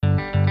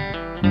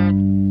This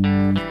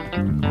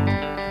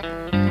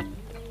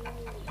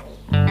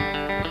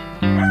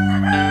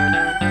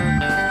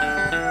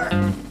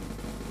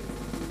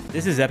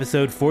is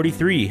episode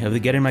 43 of the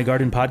Get in My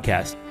Garden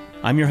podcast.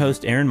 I'm your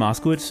host, Aaron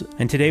Moskowitz,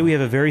 and today we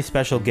have a very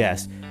special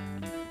guest.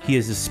 He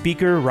is a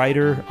speaker,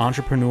 writer,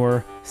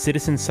 entrepreneur,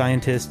 citizen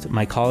scientist,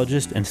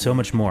 mycologist, and so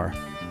much more.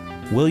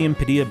 William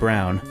Padilla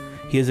Brown.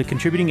 He is a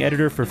contributing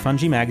editor for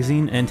Fungi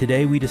magazine, and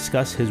today we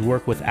discuss his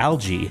work with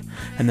algae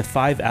and the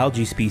 5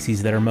 algae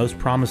species that are most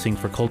promising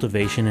for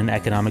cultivation and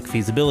economic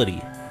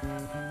feasibility.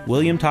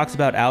 William talks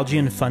about algae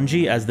and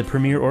fungi as the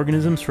premier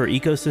organisms for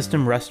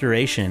ecosystem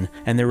restoration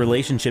and their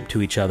relationship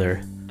to each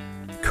other.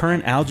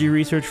 Current algae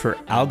research for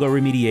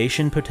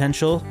algoremediation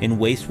potential in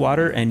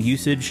wastewater and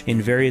usage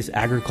in various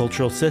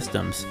agricultural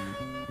systems.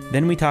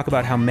 Then we talk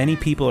about how many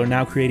people are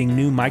now creating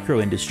new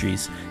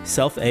micro-industries,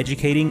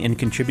 self-educating and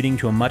contributing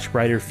to a much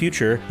brighter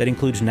future that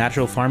includes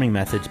natural farming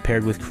methods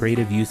paired with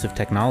creative use of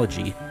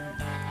technology.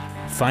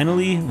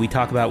 Finally, we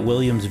talk about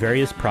William's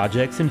various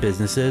projects and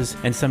businesses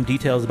and some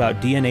details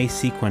about DNA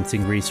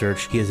sequencing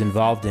research he is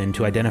involved in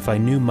to identify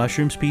new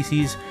mushroom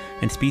species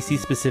and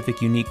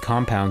species-specific unique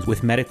compounds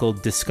with medical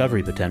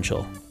discovery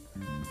potential.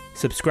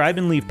 Subscribe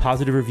and leave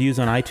positive reviews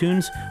on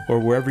iTunes or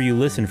wherever you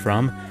listen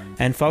from,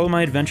 and follow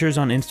my adventures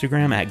on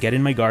Instagram at Get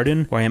In My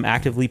Garden, where I am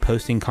actively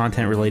posting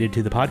content related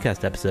to the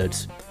podcast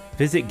episodes.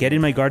 Visit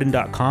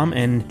getinmygarden.com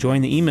and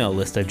join the email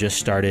list I've just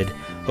started.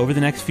 Over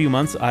the next few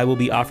months, I will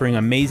be offering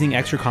amazing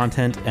extra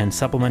content and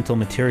supplemental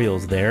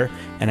materials there,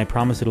 and I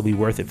promise it'll be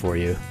worth it for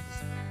you.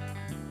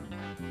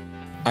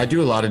 I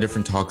do a lot of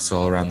different talks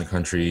all around the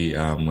country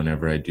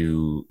whenever I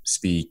do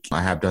speak.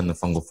 I have done the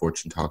Fungal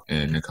Fortune Talk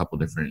in a couple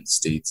different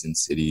states and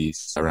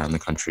cities around the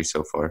country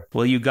so far.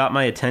 Well, you got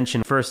my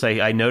attention. First,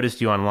 I noticed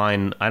you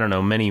online,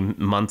 many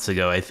months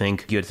ago, I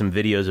think. You had some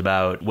videos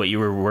about what you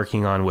were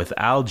working on with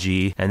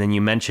algae, and then you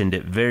mentioned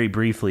it very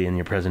briefly in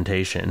your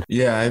presentation.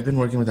 Yeah, I've been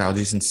working with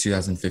algae since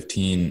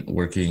 2015,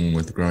 working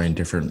with growing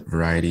different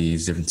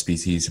varieties, different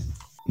species.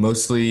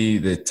 Mostly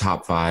the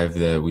top 5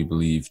 that we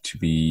believe to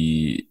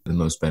be the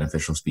most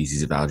beneficial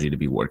species of algae to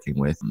be working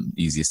with,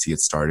 easiest to get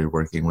started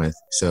working with.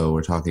 So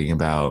we're talking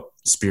about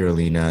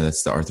spirulina,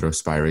 that's the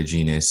Arthrospira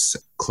genus,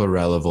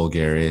 Chlorella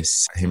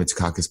vulgaris,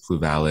 Haematococcus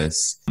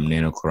pluvalis,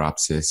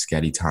 Nanochloropsis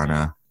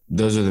gaditana.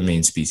 Those are the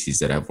main species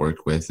that I've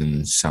worked with,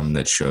 and some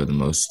that show the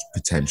most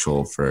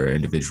potential for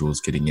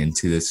individuals getting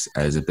into this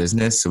as a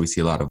business. So we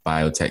see a lot of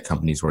biotech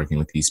companies working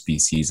with these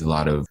species, a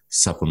lot of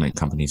supplement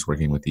companies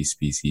working with these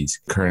species.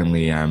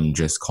 Currently, I'm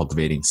just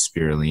cultivating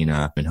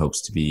spirulina in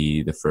hopes to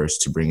be the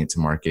first to bring it to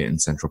market in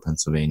central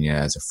Pennsylvania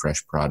as a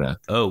fresh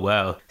product. Oh,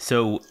 wow.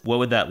 So what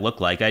would that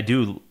look like? I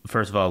do,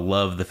 first of all,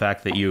 love the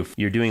fact that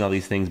you're doing all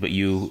these things, but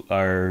you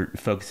are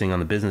focusing on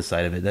the business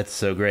side of it. That's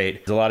so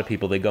great. There's a lot of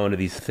people that go into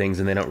these things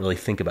and they don't really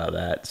think about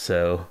that.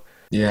 So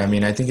yeah,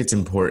 I think it's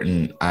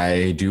important.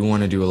 I do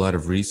want to do a lot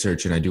of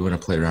research and I do want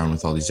to play around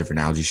with all these different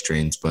algae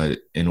strains, but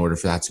in order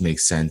for that to make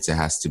sense, it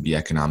has to be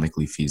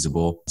economically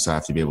feasible. So I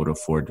have to be able to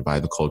afford to buy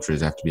the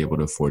cultures. I have to be able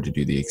to afford to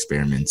do the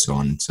experiments, so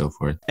on and so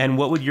forth. And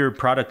what would your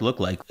product look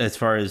like as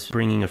far as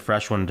bringing a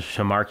fresh one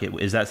to market?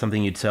 Is that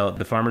something you'd sell at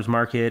the farmer's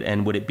market,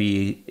 and would it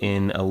be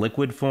in a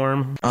liquid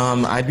form?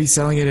 I'd be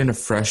selling it in a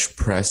fresh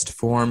pressed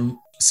form.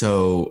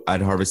 So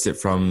I'd harvest it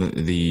from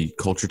the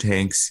culture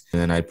tanks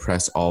and then I'd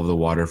press all of the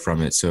water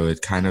from it. So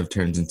it kind of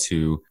turns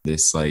into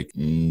this like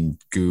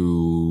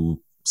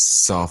goo,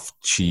 soft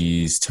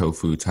cheese,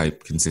 tofu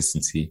type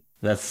consistency.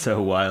 That's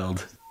so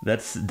wild.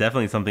 That's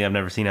definitely something I've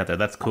never seen out there.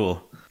 That's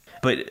cool.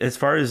 But as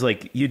far as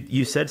like,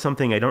 you said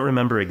something, I don't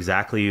remember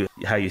exactly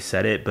how you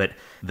said it, but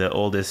the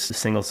oldest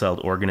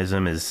single-celled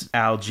organism is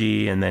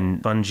algae and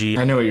then fungi.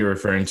 I know what you're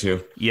referring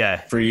to. Yeah.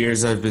 For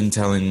years, I've been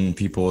telling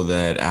people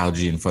that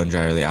algae and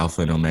fungi are the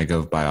alpha and omega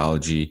of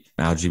biology.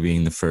 Algae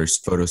being the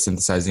first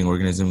photosynthesizing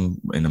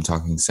organism, and I'm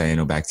talking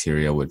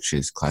cyanobacteria, which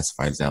is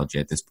classified as algae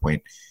at this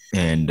point.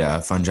 And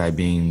fungi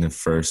being the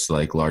first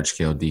like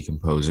large-scale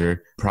decomposer.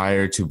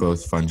 Prior to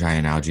both fungi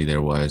and algae,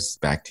 there was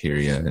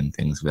bacteria and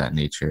things of that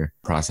nature,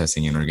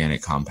 processing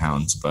inorganic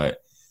compounds.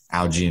 But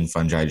algae and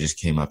fungi just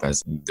came up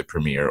as the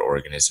premier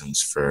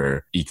organisms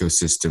for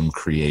ecosystem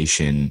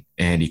creation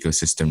and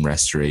ecosystem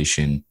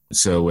restoration.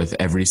 So with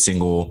every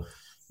single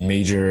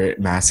major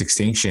mass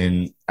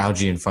extinction,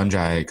 algae and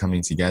fungi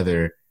coming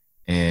together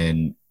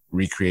and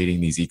recreating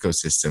these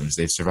ecosystems.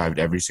 They've survived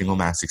every single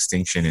mass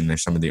extinction, and they're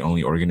some of the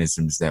only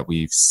organisms that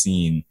we've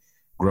seen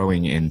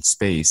growing in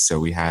space. So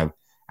we have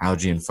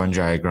algae and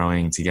fungi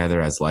growing together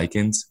as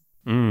lichens,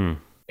 and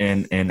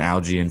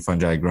algae and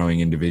fungi growing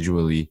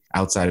individually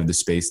outside of the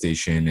space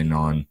station and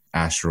on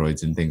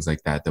asteroids and things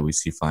like that we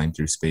see flying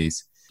through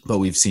space. But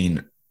we've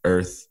seen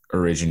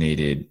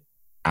Earth-originated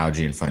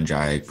algae and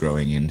fungi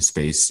growing in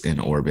space in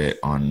orbit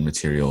on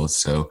materials.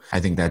 So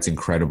I think that's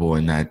incredible,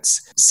 and that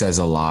says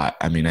a lot.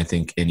 I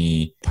think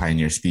any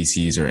pioneer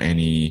species or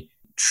any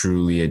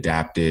truly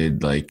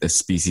adapted, like a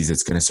species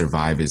that's going to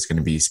survive is going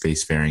to be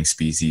spacefaring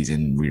species,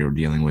 and we are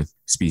dealing with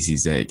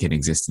species that can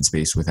exist in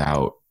space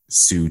without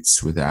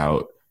suits,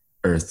 without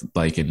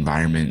Earth-like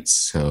environments.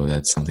 So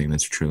that's something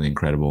that's truly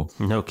incredible.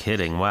 No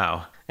kidding.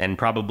 Wow. And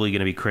probably going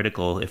to be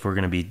critical if we're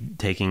going to be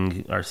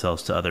taking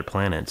ourselves to other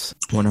planets.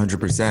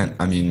 100%.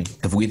 I mean,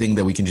 if we think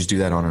that we can just do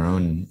that on our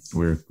own,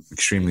 we're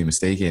extremely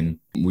mistaken.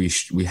 We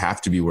have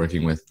to be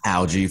working with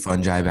algae,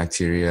 fungi,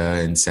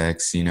 bacteria,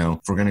 insects. You know,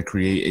 if we're going to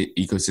create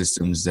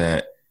ecosystems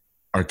that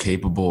are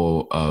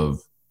capable of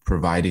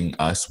providing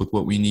us with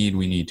what we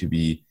need to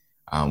be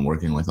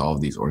working with all of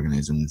these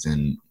organisms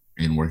and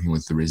working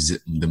with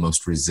the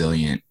most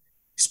resilient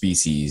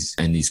species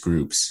in these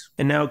groups.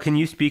 And now, can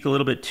you speak a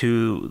little bit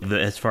to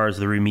as far as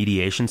the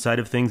remediation side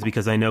of things?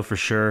 Because I know for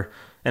sure,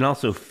 and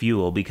also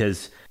fuel,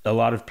 because a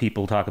lot of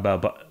people talk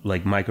about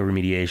like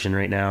micro-remediation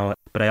right now,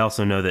 but I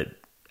also know that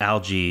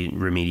algae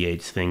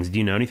remediates things. Do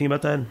you know anything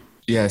about that?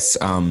 Yes.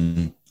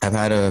 I've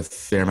had a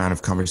fair amount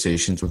of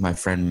conversations with my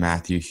friend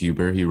Matthew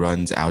Huber. He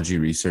runs algae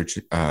research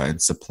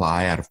and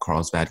supply out of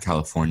Carlsbad,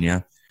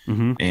 California.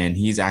 Mm-hmm. And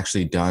he's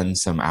actually done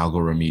some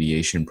algal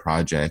remediation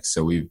projects.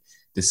 So we've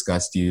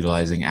discussed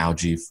utilizing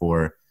algae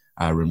for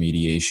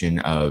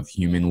remediation of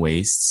human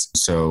wastes.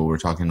 So we're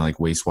talking like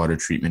wastewater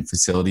treatment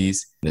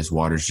facilities. This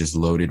water is just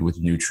loaded with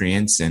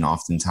nutrients. And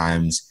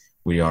oftentimes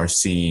we are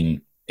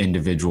seeing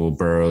individual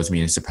boroughs,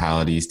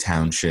 municipalities,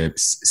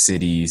 townships,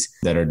 cities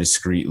that are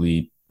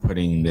discreetly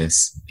putting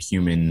this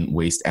human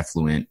waste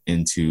effluent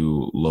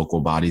into local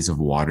bodies of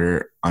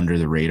water under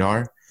the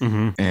radar.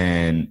 Mm-hmm.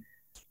 And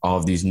all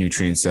of these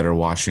nutrients that are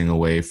washing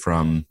away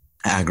from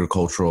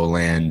agricultural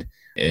land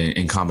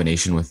in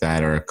combination with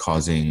that are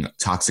causing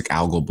toxic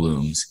algal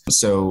blooms.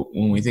 So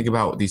when we think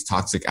about these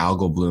toxic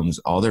algal blooms,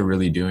 all they're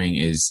really doing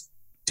is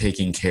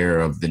taking care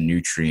of the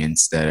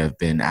nutrients that have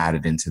been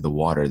added into the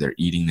water. They're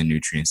eating the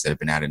nutrients that have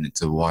been added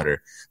into the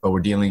water. But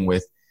we're dealing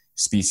with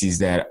species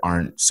that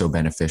aren't so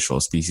beneficial,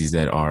 species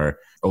that are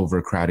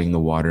overcrowding the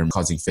water,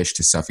 causing fish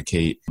to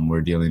suffocate. And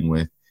we're dealing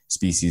with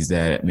species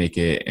that make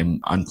it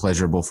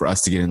unpleasurable for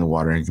us to get in the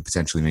water and could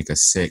potentially make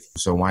us sick.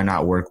 So why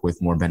not work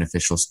with more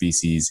beneficial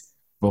species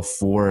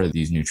before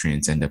these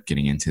nutrients end up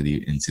getting into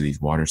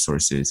these water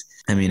sources?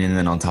 I mean, and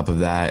then on top of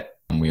that,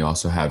 we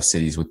also have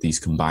cities with these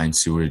combined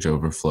sewage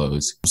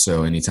overflows.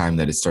 So anytime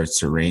that it starts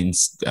to rain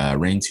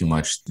too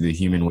much, the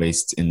human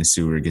waste in the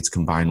sewer gets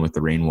combined with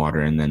the rainwater,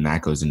 and then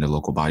that goes into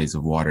local bodies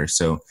of water.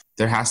 So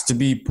there has to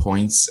be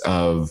points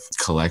of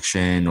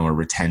collection or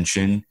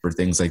retention for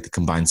things like the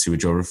combined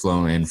sewage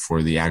overflow and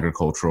for the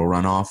agricultural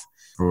runoff.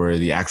 For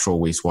the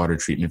actual wastewater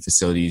treatment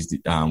facilities,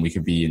 we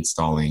could be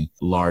installing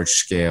large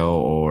scale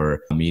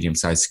or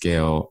medium-sized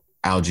scale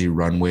algae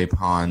runway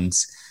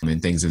ponds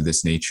and things of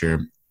this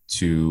nature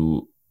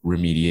to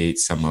remediate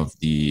some of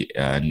the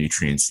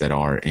nutrients that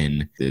are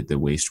in the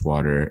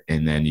wastewater,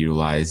 and then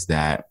utilize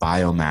that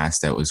biomass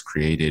that was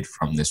created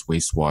from this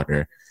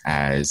wastewater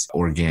as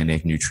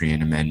organic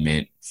nutrient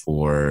amendment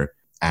for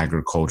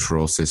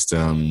agricultural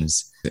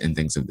systems and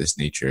things of this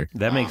nature.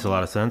 That makes a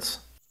lot of sense.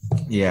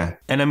 Yeah.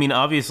 And I mean,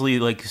 obviously,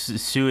 like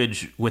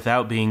sewage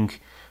without being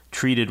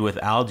treated with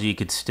algae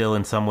could still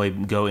in some way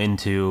go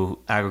into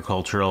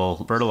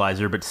agricultural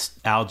fertilizer, but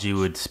algae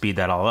would speed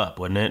that all up,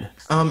 wouldn't it?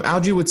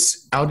 Algae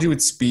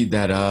would speed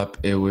that up.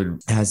 It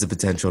has the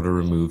potential to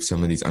remove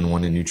some of these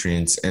unwanted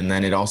nutrients. And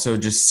then it also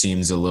just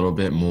seems a little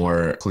bit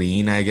more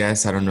clean, I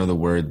guess. I don't know the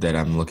word that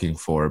I'm looking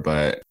for,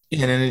 but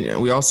yeah, and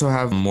then we also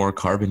have more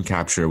carbon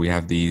capture. We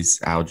have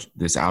this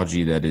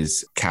algae that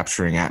is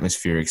capturing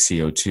atmospheric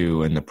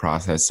CO2 in the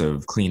process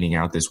of cleaning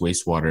out this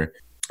wastewater.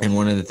 And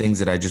one of the things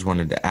that I just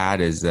wanted to add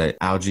is that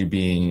algae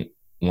being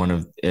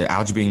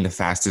the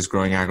fastest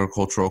growing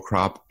agricultural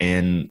crop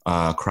and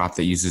a crop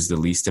that uses the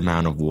least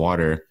amount of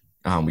water,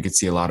 we could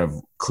see a lot of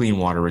clean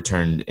water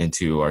returned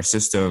into our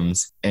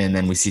systems. And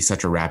then we see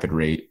such a rapid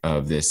rate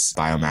of this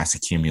biomass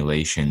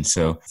accumulation.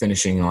 So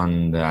finishing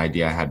on the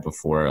idea I had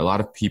before, a lot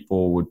of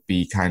people would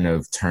be kind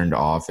of turned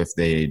off if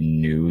they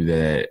knew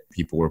that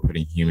people were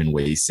putting human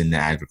waste in the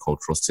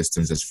agricultural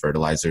systems as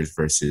fertilizers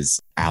versus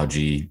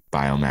algae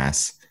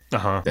biomass.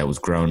 That was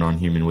grown on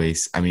human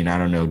waste. I mean, I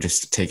don't know,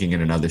 just taking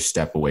it another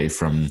step away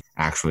from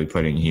actually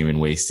putting human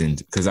waste in.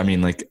 Because, I mean,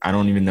 like, I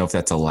don't even know if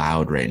that's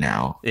allowed right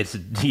now. I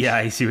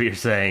see what you're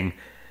saying.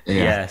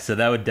 Yeah, so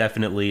that would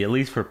definitely, at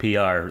least for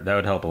PR, that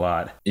would help a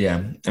lot.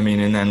 Yeah, I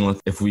mean, and then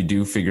if we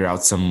do figure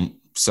out some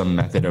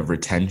method of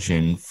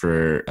retention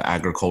for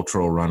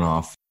agricultural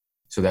runoff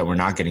so that we're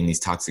not getting these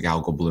toxic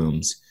algal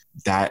blooms,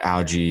 that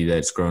algae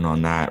that's grown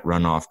on that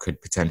runoff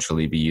could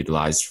potentially be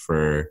utilized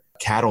for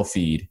cattle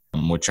feed,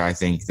 which I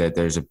think that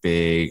there's a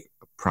big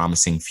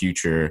promising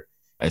future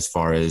as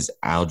far as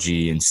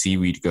algae and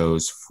seaweed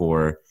goes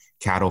for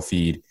cattle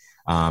feed.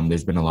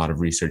 There's been a lot of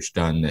research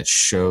done that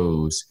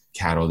shows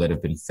cattle that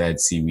have been fed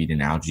seaweed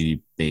and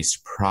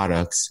algae-based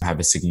products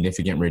have a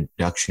significant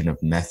reduction of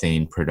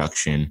methane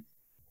production,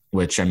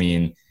 which, I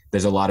mean,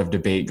 there's a lot of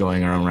debate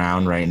going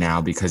around right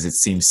now because it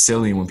seems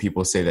silly when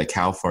people say that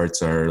cow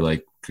farts are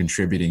like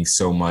contributing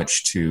so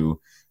much to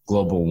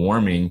global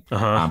warming.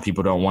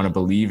 People don't want to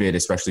believe it,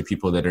 especially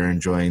people that are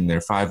enjoying their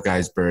Five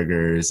Guys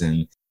burgers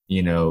and,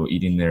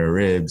 eating their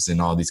ribs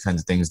and all these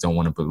kinds of things, don't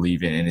want to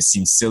believe it. And it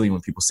seems silly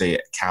when people say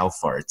cow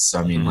farts.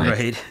 I mean, like,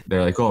 right.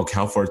 They're like, oh,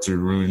 cow farts are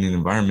ruining the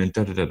environment,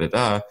 da da da da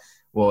da.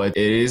 Well, it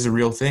is a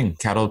real thing.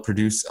 Cattle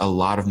produce a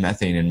lot of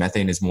methane, and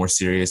methane is more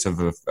serious of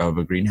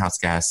a greenhouse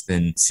gas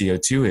than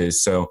CO2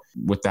 is. So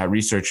with that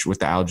research, with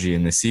the algae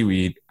and the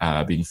seaweed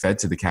being fed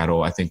to the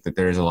cattle, I think that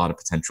there is a lot of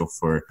potential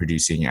for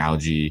producing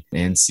algae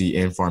and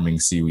farming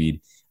seaweed,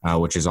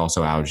 which is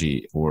also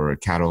algae, for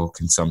cattle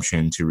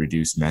consumption to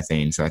reduce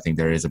methane. So I think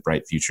there is a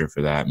bright future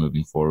for that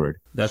moving forward.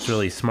 That's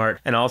really smart.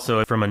 And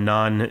also from a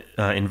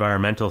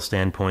non-environmental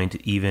standpoint,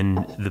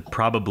 even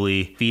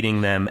probably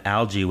feeding them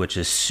algae, which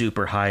is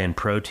super high in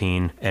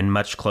protein and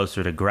much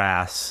closer to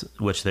grass,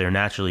 which they're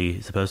naturally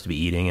supposed to be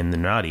eating and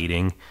they're not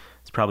eating,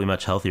 it's probably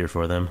much healthier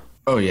for them.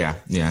 Oh, yeah.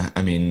 Yeah.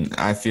 I mean,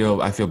 I feel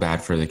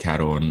bad for the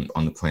cattle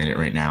on the planet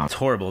right now. It's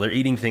horrible. They're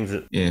eating things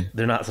that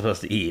they're not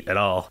supposed to eat at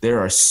all. There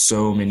are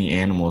so many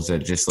animals that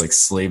just like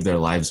slave their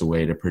lives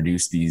away to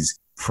produce these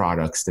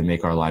products to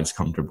make our lives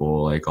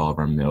comfortable, like all of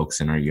our milks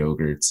and our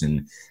yogurts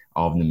and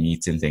all of the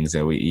meats and things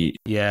that we eat.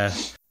 Yeah.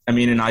 I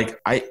mean, and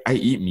I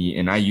eat meat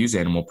and I use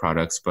animal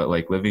products, but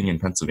like living in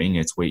Pennsylvania,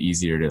 it's way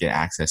easier to get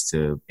access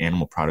to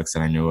animal products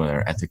that I know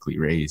are ethically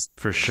raised.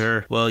 For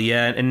sure. Well,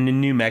 yeah. And in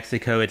New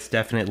Mexico, it's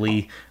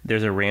definitely,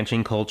 there's a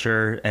ranching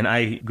culture. And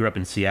I grew up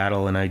in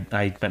Seattle and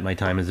I spent my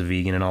time as a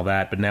vegan and all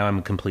that. But now I'm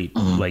a complete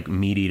like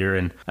meat eater.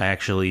 And I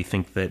actually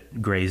think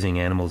that grazing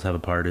animals have a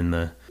part in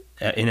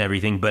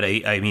everything. But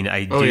I mean,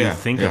 I do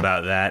think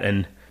about that.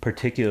 And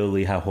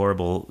particularly how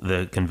horrible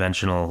the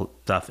conventional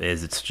stuff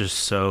is. It's just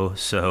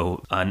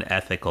so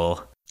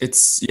unethical.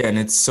 And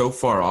it's so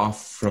far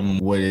off from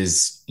what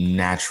is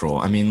natural.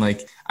 I mean,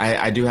 like,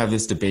 I do have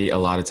this debate a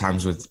lot of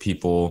times with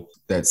people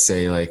that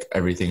say like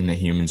everything that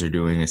humans are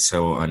doing is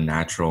so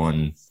unnatural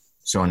and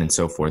so on and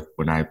so forth,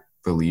 when I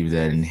believe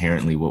that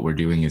inherently what we're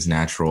doing is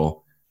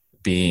natural,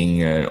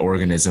 being an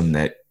organism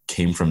that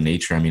came from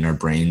nature. I mean, our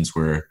brains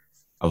were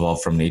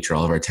evolved from nature.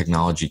 All of our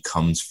technology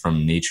comes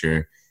from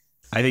nature.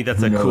 I think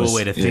that's a cool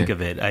way to think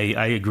of it.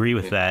 I agree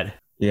with that.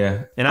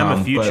 Yeah. And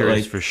I'm a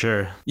futurist for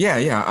sure.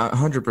 Yeah,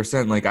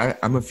 100%. Like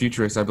I'm a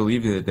futurist. I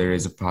believe that there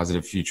is a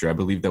positive future. I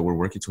believe that we're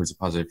working towards a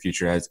positive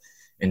future,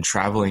 in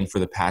traveling for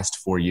the past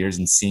 4 years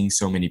and seeing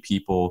so many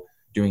people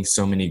doing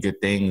so many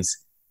good things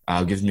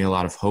gives me a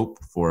lot of hope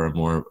for a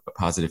more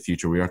positive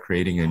future. We are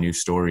creating a new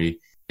story,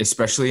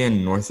 especially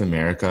in North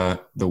America.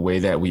 The way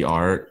that we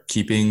are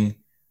keeping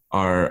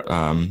our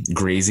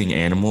grazing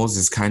animals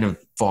is kind of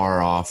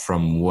far off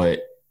from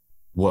what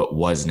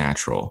was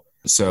natural.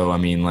 So, I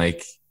mean,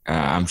 like,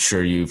 I'm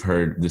sure you've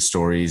heard the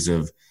stories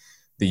of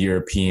the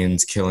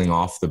Europeans killing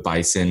off the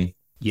bison,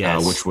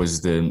 which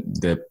was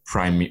the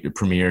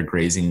premier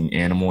grazing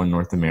animal in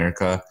North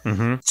America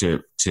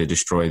to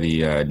destroy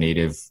the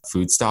native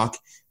food stock.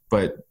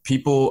 But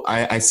people,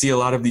 I see a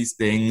lot of these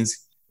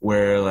things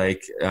where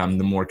like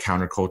the more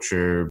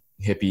counterculture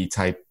hippie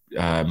type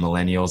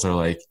millennials are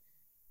like,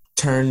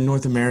 turn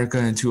North America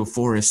into a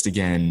forest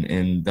again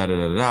and da da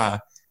da da.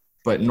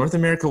 But North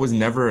America was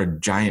never a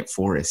giant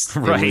forest.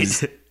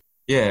 Right.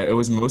 It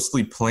was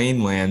mostly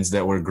plain lands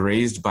that were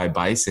grazed by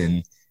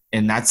bison.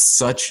 And that's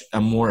such a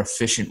more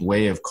efficient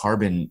way of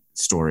carbon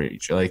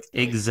storage. Like,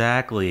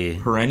 exactly.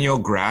 Perennial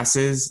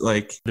grasses,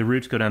 like, the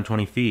roots go down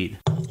 20 feet.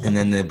 And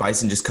then the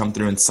bison just come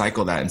through and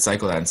cycle that and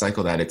cycle that and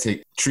cycle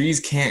that.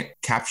 Trees can't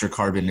capture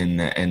carbon in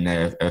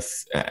the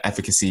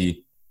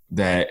efficacy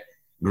that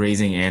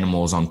grazing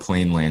animals on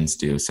plain lands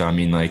do. So, I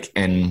mean, like,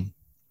 and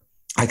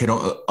I could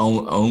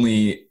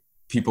only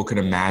people could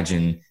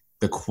imagine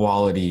the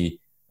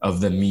quality of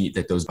the meat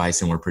that those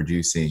bison were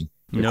producing,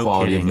 the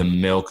quality of the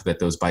milk that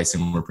those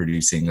bison were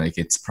producing. Like,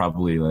 it's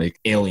probably like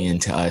alien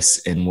to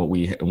us and what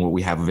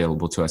we have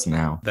available to us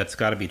now. That's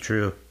got to be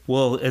true.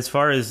 Well, as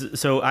far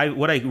as,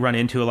 what I run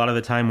into a lot of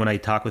the time when I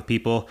talk with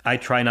people, I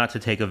try not to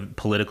take a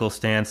political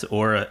stance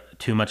or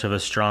too much of a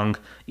strong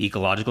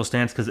ecological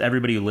stance, because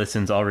everybody who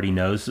listens already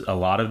knows a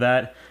lot of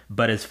that.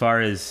 But as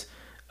far as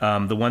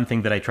the one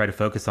thing that I try to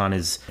focus on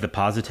is the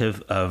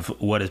positive of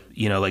what is,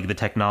 like the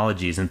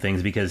technologies and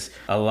things, because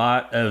a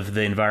lot of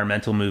the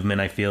environmental movement,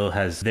 I feel,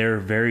 they're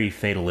very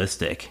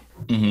fatalistic.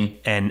 Mm-hmm.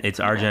 And it's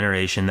our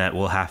generation that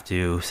will have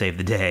to save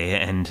the day.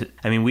 And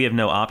I mean, we have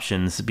no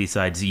options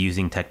besides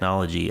using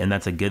technology. And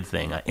that's a good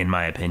thing, in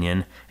my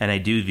opinion. And I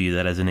do view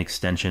that as an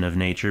extension of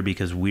nature,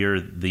 because we're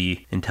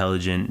the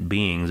intelligent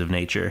beings of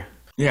nature.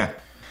 Yeah.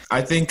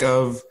 I think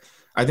of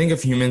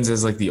humans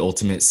as like the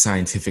ultimate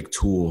scientific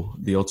tool,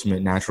 the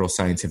ultimate natural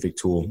scientific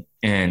tool.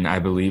 And I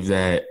believe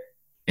that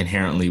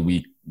inherently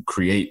we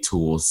create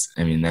tools.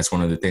 I mean, that's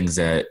one of the things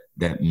that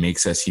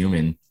makes us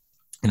human.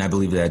 And I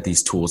believe that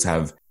these tools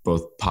have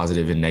both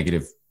positive and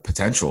negative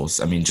potentials.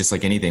 I mean, just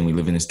like anything, we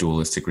live in this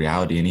dualistic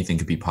reality. Anything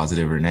could be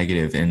positive or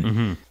negative.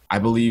 And I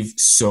believe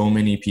so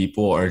many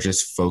people are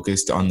just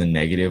focused on the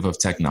negative of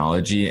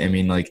technology. I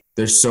mean, like,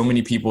 there's so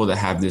many people that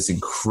have this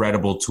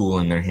incredible tool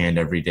in their hand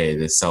every day,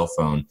 this cell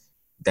phone,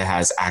 that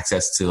has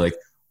access to like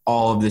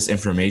all of this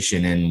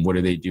information, and what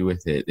do they do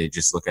with it? They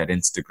just look at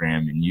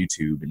Instagram and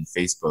YouTube and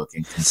Facebook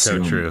and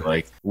consume. So true.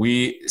 Like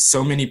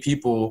so many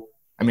people,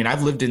 I mean,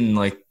 I've lived in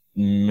like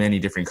many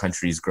different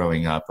countries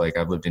growing up. Like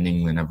I've lived in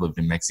England, I've lived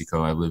in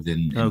Mexico, I've lived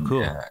in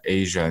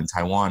Asia and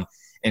Taiwan.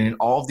 And in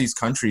all of these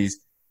countries,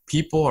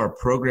 people are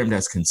programmed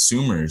as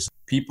consumers.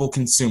 People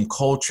consume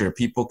culture,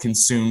 people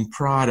consume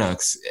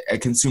products,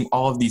 consume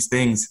all of these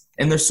things.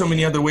 And there's so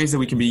many other ways that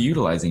we can be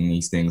utilizing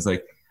these things.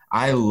 Like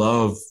I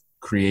love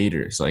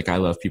creators. Like I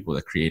love people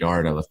that create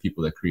art. I love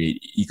people that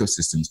create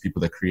ecosystems,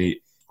 people that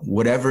create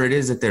whatever it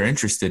is that they're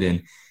interested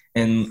in.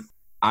 And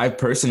I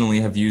personally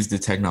have used the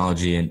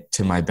technology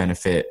to my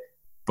benefit,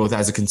 both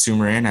as a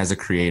consumer and as a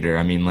creator.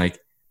 I mean, like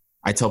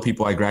I tell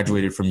people I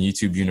graduated from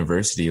YouTube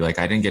University. Like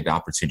I didn't get the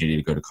opportunity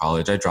to go to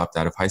college. I dropped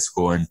out of high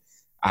school and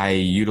I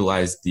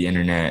utilized the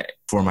internet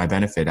for my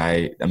benefit.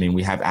 I mean,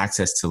 we have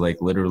access to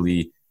like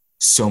literally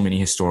so many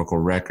historical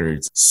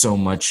records, so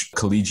much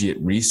collegiate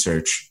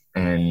research.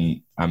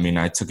 And I mean,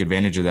 I took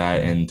advantage of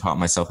that and taught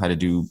myself how to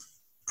do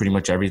pretty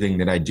much everything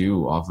that I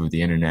do off of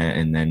the internet,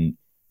 and then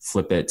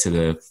flip it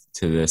to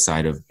the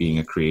side of being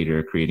a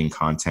creator, creating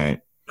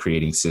content,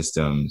 creating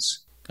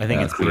systems. I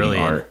think it's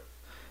brilliant. Art.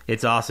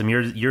 It's awesome.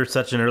 You're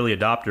such an early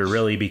adopter,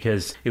 really,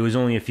 because it was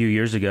only a few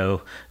years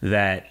ago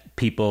that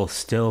people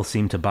still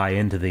seem to buy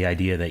into the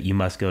idea that you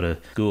must go to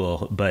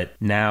school. But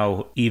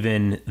now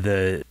even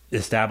the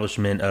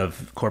establishment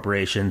of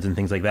corporations and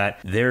things like that,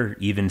 they're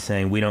even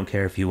saying, we don't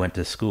care if you went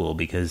to school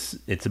because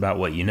it's about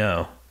what you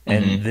know.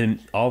 And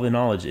then all the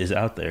knowledge is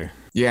out there.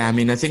 Yeah, I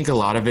mean, I think a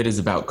lot of it is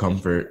about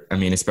comfort. I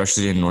mean,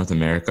 especially in North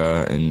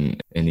America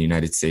and in the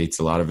United States,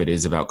 a lot of it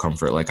is about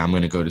comfort. Like, I'm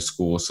going to go to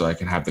school so I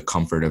can have the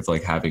comfort of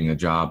like having a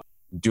job.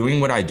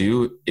 Doing what I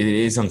do, it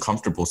is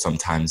uncomfortable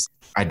sometimes.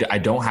 I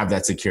don't have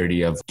that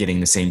security of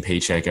getting the same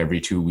paycheck every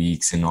 2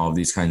 weeks and all of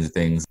these kinds of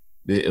things.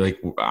 Like,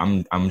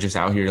 I'm just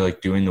out here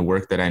like doing the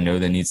work that I know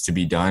that needs to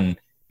be done.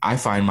 I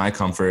find my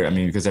comfort, I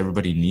mean, because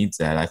everybody needs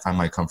that. I find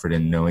my comfort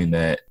in knowing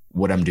that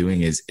what I'm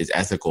doing is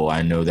ethical.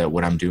 I know that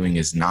what I'm doing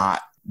is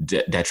not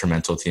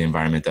detrimental to the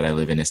environment that I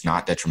live in. It's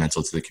not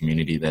detrimental to the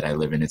community that I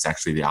live in. It's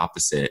actually the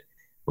opposite.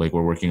 Like,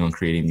 we're working on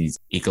creating these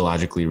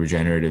ecologically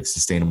regenerative,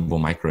 sustainable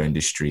micro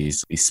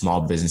industries, these small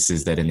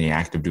businesses that in the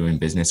act of doing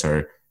business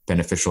are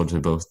beneficial to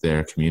both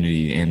their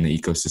community and the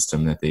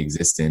ecosystem that they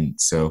exist in.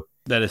 So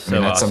that is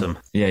so awesome.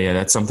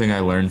 That's something I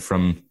learned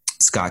from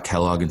Scott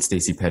Kellogg and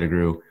Stacy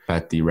Pettigrew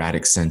at the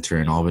Radix Center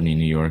in Albany,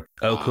 New York.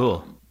 Oh,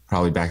 cool.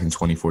 Probably back in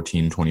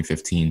 2014,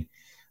 2015.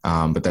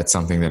 But that's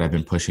something that I've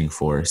been pushing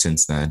for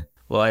since then.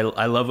 Well,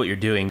 I love what you're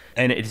doing,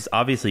 and it's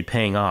obviously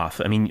paying off.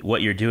 I mean,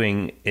 what you're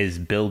doing is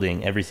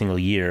building every single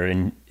year,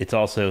 and it's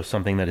also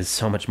something that is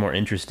so much more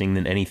interesting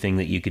than anything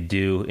that you could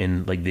do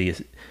in like the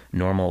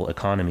normal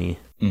economy.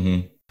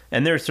 Mm-hmm.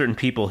 And there are certain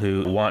people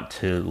who want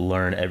to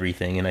learn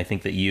everything, and I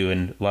think that you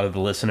and a lot of the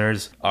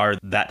listeners are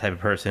that type of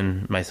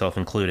person, myself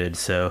included.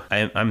 So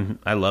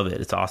I love it.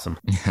 It's awesome.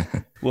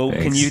 Well,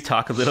 can you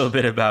talk a little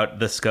bit about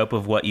the scope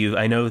of what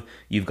I know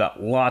you've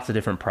got lots of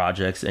different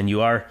projects, and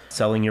you are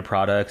selling your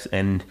products,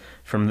 and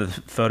from the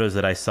photos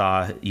that I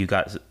saw, you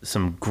got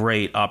some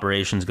great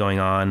operations going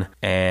on,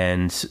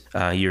 and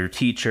you're a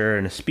teacher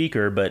and a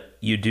speaker, but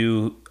you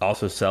do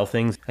also sell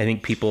things. I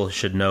think people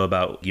should know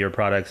about your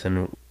products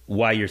and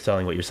why you're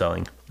selling what you're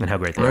selling and how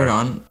great they are. Right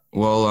on.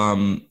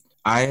 Well,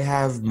 I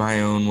have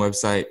my own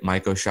website,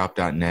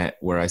 mycoshop.net,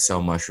 where I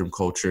sell mushroom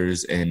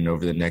cultures. And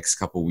over the next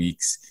couple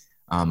weeks,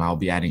 I'll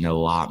be adding a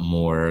lot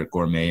more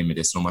gourmet and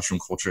medicinal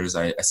mushroom cultures.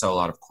 I sell a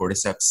lot of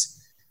Cordyceps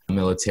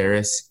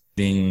militaris.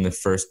 Being the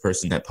first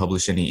person that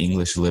published any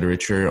English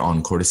literature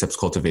on Cordyceps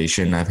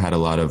cultivation, I've had a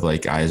lot of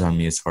like eyes on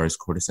me as far as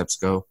Cordyceps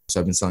go. So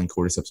I've been selling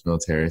Cordyceps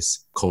militaris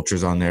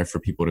cultures on there for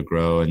people to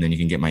grow. And then you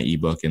can get my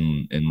ebook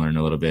and learn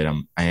a little bit.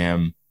 I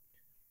am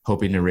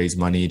hoping to raise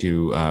money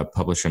to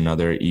publish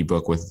another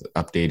ebook with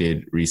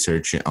updated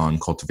research on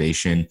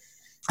cultivation.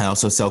 I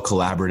also sell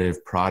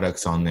collaborative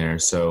products on there.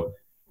 So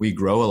we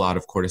grow a lot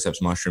of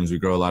Cordyceps mushrooms. We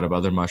grow a lot of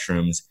other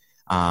mushrooms.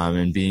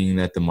 And being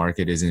that the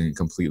market isn't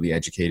completely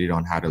educated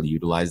on how to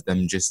utilize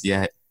them just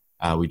yet,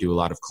 we do a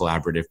lot of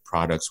collaborative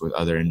products with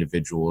other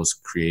individuals,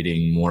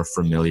 creating more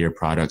familiar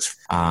products.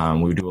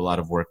 We do a lot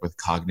of work with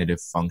Cognitive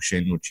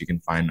Function, which you can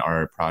find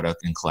our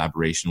product in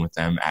collaboration with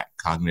them at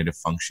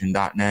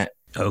cognitivefunction.net.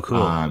 Oh,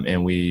 cool.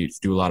 And we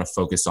do a lot of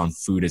focus on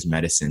food as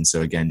medicine.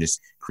 So again,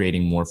 just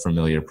creating more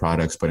familiar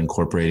products, but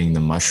incorporating the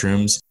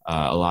mushrooms.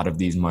 A lot of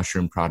these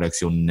mushroom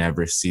products, you'll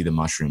never see the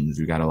mushrooms.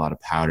 We got a lot of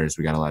powders.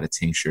 We got a lot of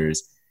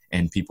tinctures.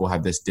 And people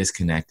have this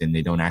disconnect and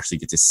they don't actually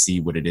get to see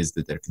what it is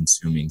that they're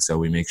consuming. So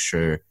we make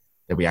sure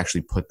that we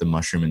actually put the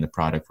mushroom in the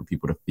product for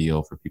people to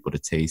feel, for people to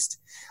taste,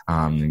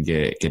 and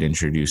get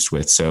introduced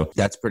with. So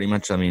that's pretty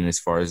much, I mean, as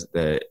far as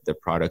the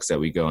products that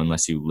we go,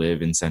 unless you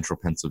live in central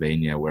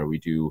Pennsylvania, where we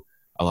do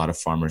a lot of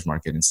farmers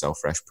market and sell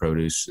fresh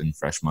produce and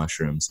fresh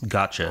mushrooms.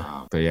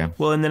 Gotcha. But yeah.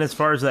 Well, and then as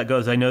far as that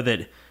goes, I know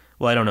that,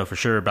 well, I don't know for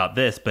sure about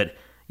this, but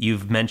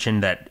you've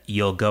mentioned that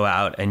you'll go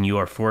out and you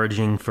are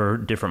foraging for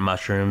different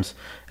mushrooms.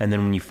 And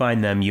then when you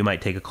find them, you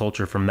might take a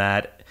culture from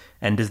that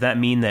And does that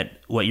mean that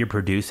what you're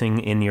producing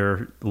in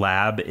your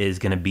lab is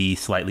going to be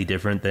slightly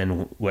different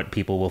than what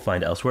people will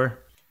find elsewhere?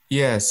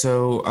 Yeah,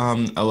 so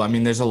I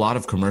mean, there's a lot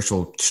of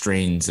commercial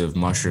strains of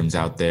mushrooms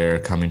out there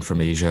coming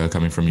from Asia,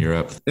 coming from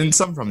Europe, and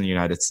some from the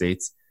United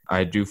States.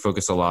 I do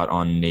focus a lot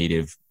on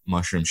native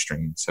mushroom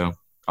strains. So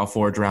I'll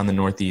forage around the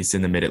Northeast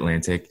and the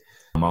Mid-Atlantic.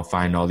 I'll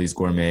find all these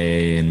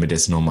gourmet and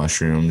medicinal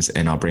mushrooms,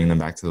 and I'll bring them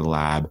back to the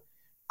lab,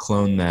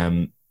 clone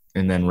them,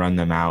 and then run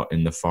them out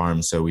in the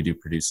farm. So we do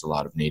produce a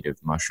lot of native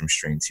mushroom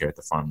strains here at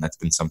the farm. That's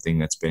been something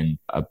that's been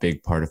a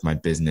big part of my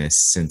business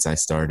since I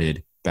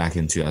started back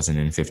in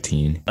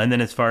 2015. And then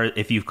as far as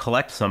if you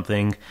collect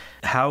something,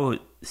 how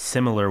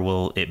similar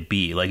will it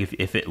be? Like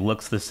if it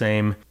looks the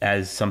same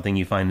as something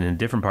you find in a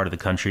different part of the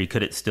country,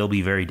 could it still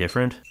be very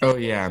different? Oh,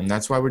 yeah. And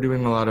that's why we're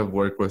doing a lot of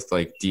work with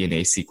like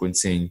DNA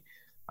sequencing.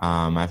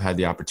 I've had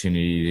the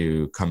opportunity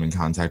to come in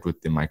contact with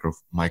the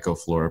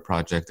Mycoflora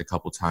project a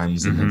couple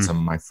times. And then a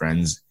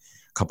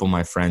couple of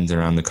my friends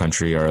around the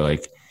country are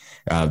like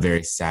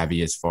very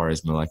savvy as far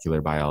as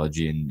molecular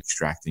biology and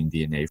extracting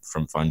DNA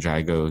from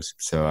fungi goes.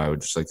 So I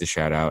would just like to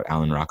shout out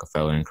Alan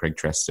Rockefeller and Craig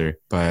Trester.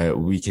 But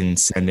we can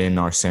send in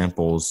our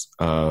samples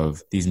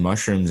of these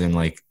mushrooms, and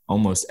like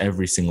almost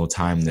every single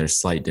time there's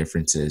slight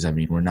differences. I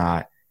mean,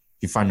 if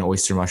you find an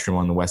oyster mushroom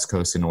on the West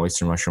Coast and an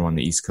oyster mushroom on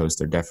the East Coast,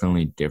 they're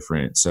definitely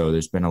different. So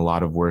there's been a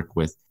lot of work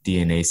with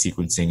DNA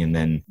sequencing and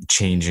then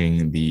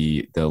changing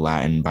the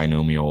Latin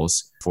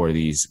binomials for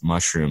these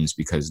mushrooms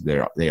because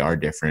they are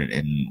different,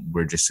 and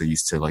we're just so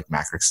used to like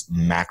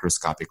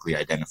macroscopically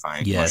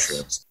identifying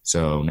mushrooms.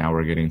 So now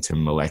we're getting to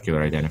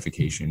molecular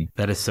identification.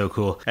 That is so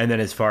cool. And then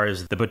as far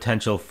as the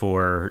potential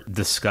for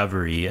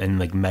discovery and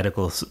like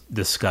medical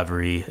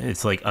discovery,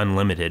 it's like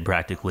unlimited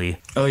practically.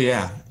 Oh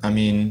yeah. I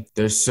mean,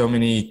 there's so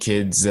many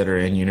kids that are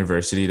in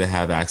university that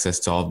have access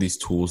to all of these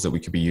tools that we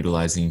could be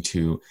utilizing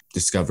to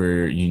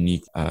discover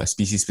unique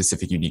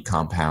species-specific unique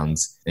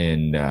compounds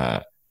and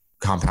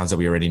compounds that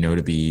we already know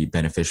to be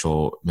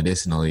beneficial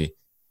medicinally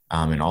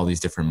in all these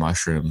different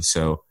mushrooms.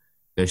 So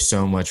there's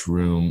so much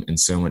room and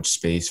so much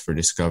space for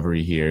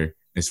discovery here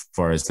as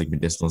far as like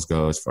medicinals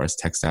go, as far as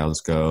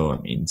textiles go, I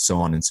mean, so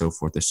on and so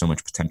forth. There's so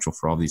much potential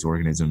for all these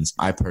organisms.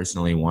 I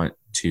personally want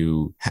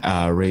to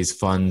raise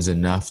funds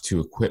enough to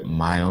equip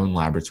my own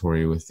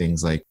laboratory with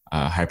things like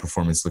high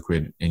performance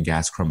liquid and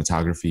gas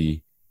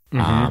chromatography.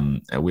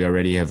 We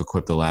already have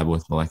equipped the lab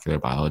with molecular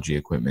biology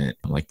equipment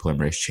like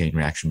polymerase chain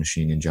reaction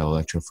machine and gel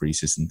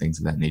electrophoresis and things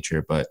of that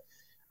nature. But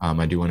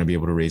I do want to be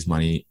able to raise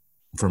money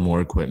for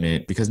more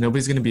equipment because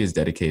nobody's going to be as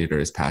dedicated or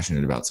as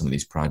passionate about some of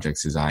these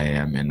projects as I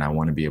am. And I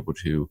want to be able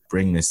to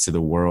bring this to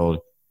the world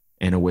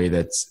in a way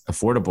that's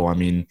affordable. I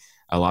mean,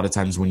 a lot of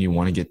times when you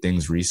want to get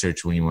things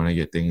researched, when you want to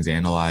get things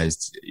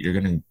analyzed, you're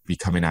going to be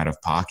coming out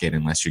of pocket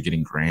unless you're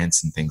getting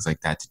grants and things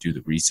like that to do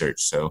the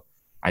research. So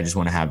I just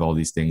want to have all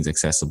these things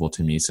accessible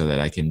to me so that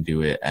I can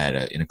do it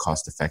in a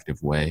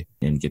cost-effective way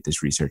and get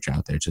this research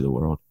out there to the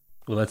world.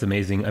 Well, that's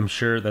amazing. I'm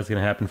sure that's going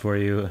to happen for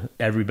you.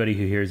 Everybody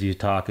who hears you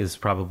talk is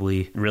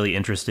probably really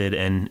interested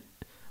and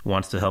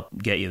wants to help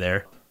get you there.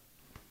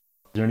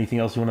 Is there anything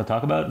else you want to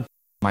talk about?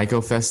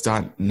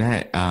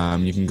 Mycofest.net.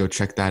 You can go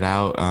check that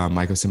out.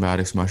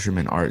 Mycosymbiotics Mushroom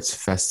and Arts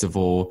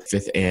Festival,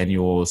 5th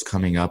annual is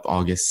coming up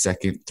August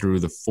 2nd through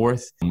the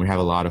 4th. And we have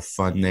a lot of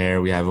fun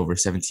there. We have over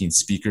 17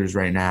 speakers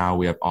right now.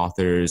 We have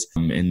authors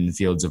in the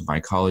fields of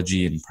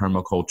mycology and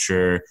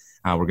permaculture.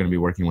 We're going to be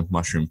working with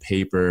mushroom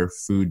paper,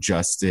 food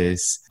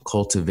justice,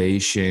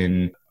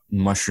 cultivation,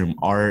 mushroom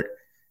art.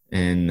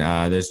 And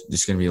there's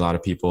just going to be a lot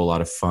of people, a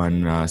lot of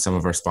fun. Some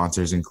of our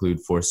sponsors include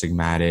Four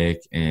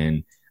Sigmatic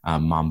and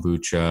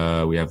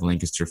Mambucha. We have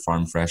Lancaster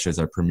Farm Fresh as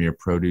our premier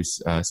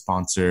produce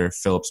sponsor.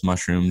 Phillips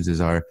Mushrooms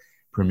is our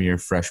premier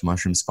fresh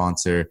mushroom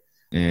sponsor.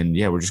 And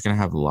yeah, we're just going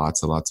to have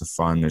lots and lots of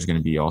fun. There's going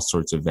to be all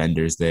sorts of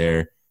vendors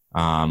there,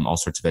 all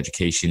sorts of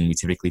education. We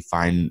typically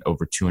find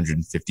over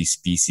 250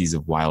 species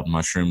of wild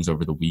mushrooms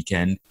over the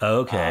weekend.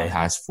 Okay. The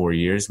past 4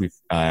 years, we've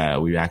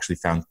actually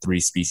found 3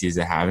 species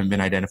that haven't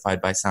been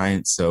identified by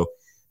science. So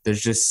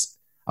there's just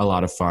a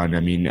lot of fun.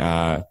 I mean,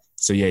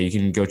 so yeah, you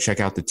can go check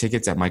out the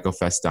tickets at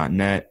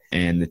mycofest.net,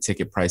 and the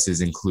ticket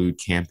prices include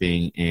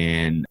camping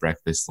and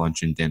breakfast,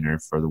 lunch, and dinner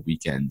for the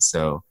weekend.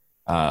 So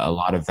a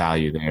lot of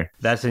value there.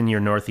 That's in your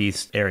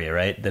Northeast area,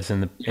 right? That's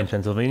in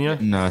Pennsylvania?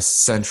 In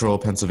central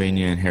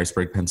Pennsylvania and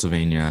Harrisburg,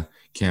 Pennsylvania,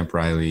 Camp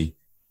Riley,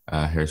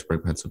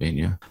 Harrisburg,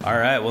 Pennsylvania. All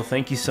right. Well,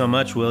 thank you so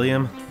much,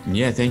 William.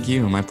 Yeah, thank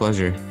you. My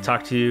pleasure.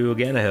 Talk to you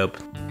again, I hope.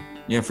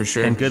 Yeah, for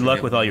sure. And good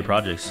luck with all your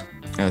projects.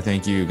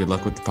 Thank you. Good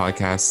luck with the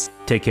podcast.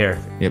 Take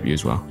care. Yep, you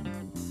as well.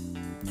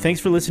 Thanks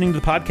for listening to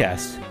the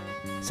podcast.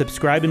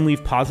 Subscribe and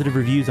leave positive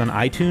reviews on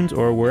iTunes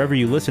or wherever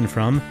you listen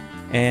from,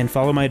 and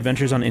follow my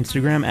adventures on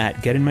Instagram at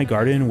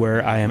GetInMyGarden,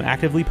 where I am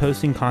actively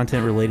posting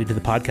content related to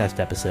the podcast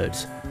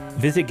episodes.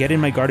 Visit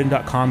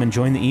getinmygarden.com and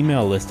join the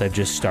email list I've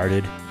just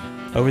started.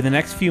 Over the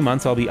next few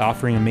months, I'll be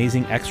offering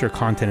amazing extra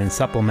content and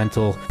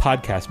supplemental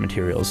podcast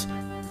materials.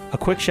 A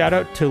quick shout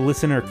out to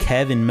listener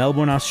Kev in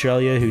Melbourne,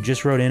 Australia, who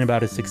just wrote in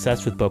about his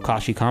success with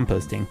Bokashi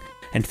composting.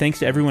 And thanks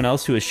to everyone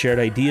else who has shared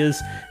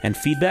ideas and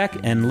feedback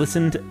and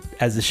listened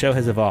as the show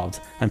has evolved.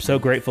 I'm so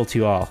grateful to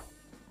you all.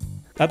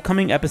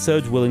 Upcoming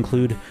episodes will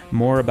include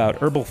more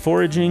about herbal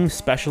foraging,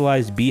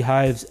 specialized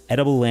beehives,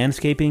 edible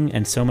landscaping,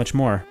 and so much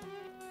more.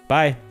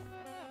 Bye.